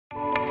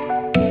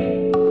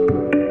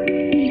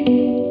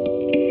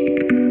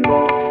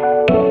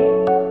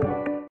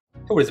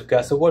What is up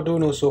guys, so what do we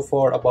know so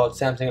far about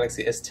Samsung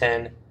Galaxy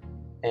S10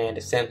 and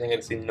Samsung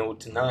Galaxy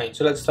Note 9?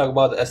 So let's talk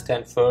about the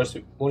S10 first.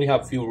 We only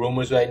have a few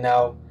rumors right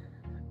now.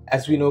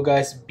 As we know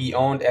guys,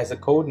 Beyond as a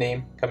code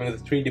name, coming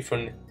with 3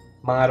 different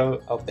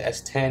model of the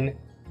S10,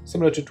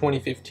 similar to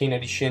 2015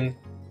 edition,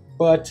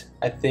 but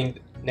I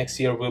think next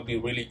year will be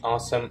really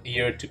awesome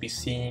year to be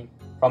seeing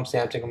from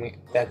Samsung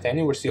coming that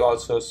anniversary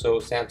also. So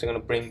Samsung gonna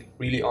bring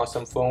really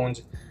awesome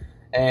phones.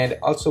 And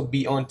also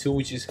Beyond 2,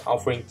 which is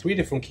offering 3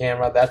 different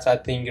cameras. That's I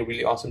think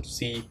really awesome to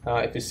see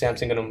if it's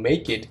Samsung gonna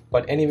make it.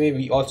 But anyway,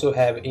 we also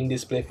have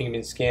in-display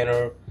fingerprint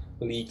scanner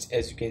leaks,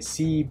 as you can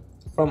see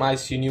from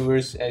Ice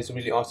Universe. It's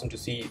really awesome to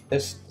see.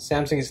 This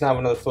Samsung is not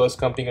one of the first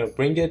company gonna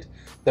bring it.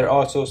 There are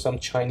also some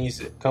Chinese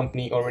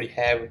company already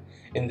have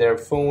in their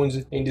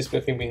phones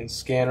in-display fingerprint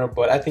scanner,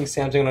 but I think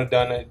Samsung gonna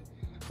done a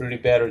really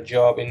better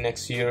job in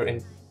next year in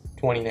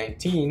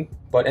 2019.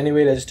 But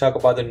anyway, let's talk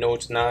about the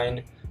Note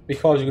 9.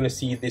 Because you're going to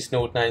see this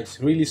Note 9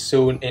 really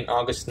soon in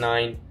August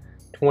 9,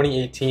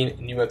 2018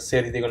 in New York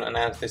City. They're going to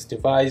announce this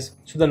device.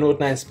 So the Note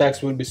 9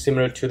 specs will be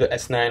similar to the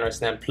S9 or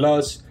S9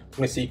 Plus. We're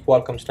going to see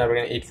Qualcomm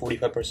Snapdragon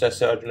 845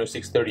 processor, Adreno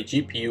 630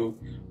 GPU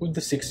with the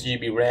 6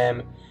 GB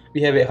RAM.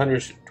 We have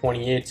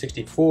 128,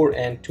 64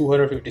 and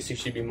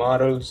 256 GB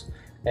models,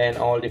 and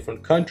all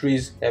different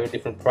countries have a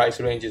different price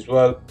range as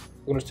well.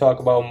 We're going to talk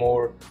about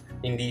more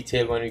in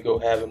detail when we go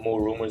have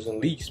more rumors and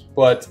leaks.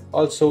 But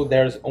also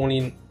there's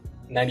only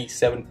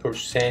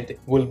 97%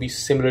 will be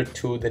similar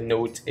to the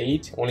Note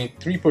 8. Only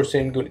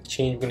 3% going to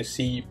change we're going to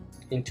see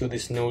into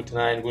this Note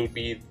 9 will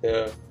be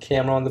the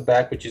camera on the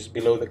back, which is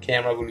below the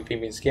camera will be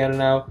fingerprint scanner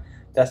now.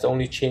 That's the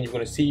only change we're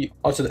going to see.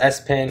 Also the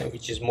S Pen,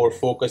 which is more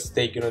focused,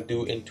 they're going to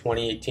do in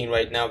 2018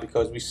 right now,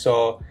 because we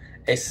saw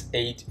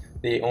S8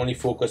 they only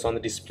focus on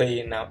the display,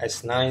 and now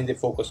S9 they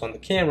focus on the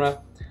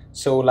camera.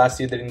 So last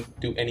year they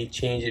didn't do any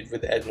change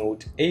with the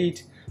Note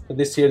 8, but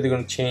this year they're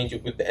going to change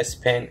it with the S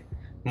Pen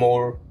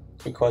more,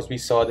 because we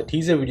saw the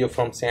teaser video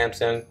from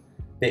Samsung.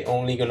 They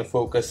only gonna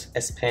focus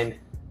S Pen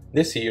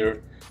this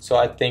year. So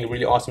I think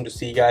really awesome to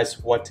see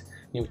guys what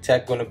new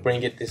tech gonna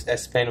bring it, this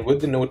S Pen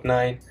with the Note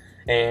 9.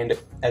 And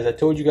as I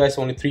told you guys,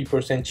 only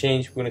 3%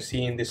 change we're gonna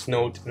see in this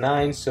Note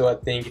 9. So I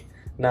think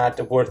not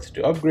worth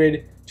to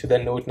upgrade to the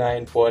Note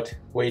 9, but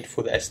wait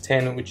for the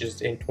S10, which is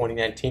in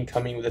 2019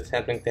 coming with the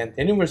Samsung 10th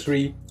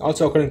anniversary.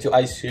 Also according to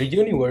Ice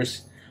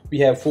Universe, we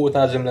have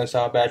 4000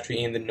 mAh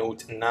battery in the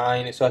Note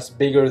 9, so that's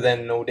bigger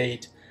than Note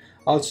 8.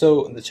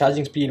 Also, the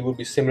charging speed will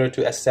be similar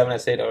to S7,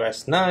 S8 or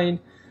S9.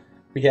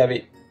 We have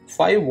a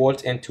 5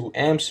 volts and 2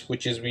 amps,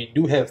 which is we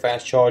do have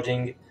fast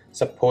charging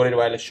supported,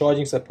 wireless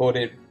charging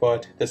supported,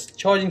 but the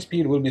charging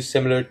speed will be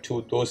similar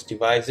to those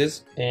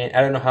devices. And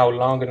I don't know how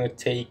long it's going to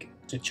take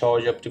to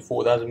charge up to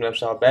 4000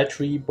 mAh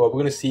battery, but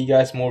we're going to see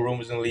guys more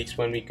rumors and leaks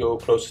when we go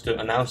closer to the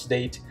announce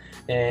date.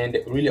 And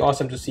really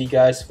awesome to see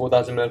guys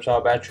 4000 mAh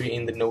battery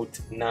in the Note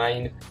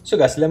 9. So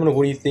guys, let me know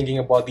what you're thinking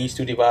about these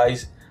two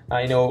devices.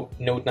 I know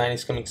Note 9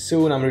 is coming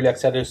soon. I'm really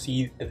excited to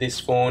see this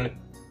phone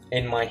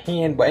in my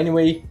hand. But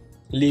anyway,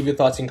 leave your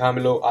thoughts in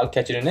comment below. I'll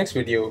catch you in the next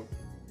video.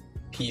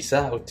 Peace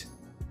out.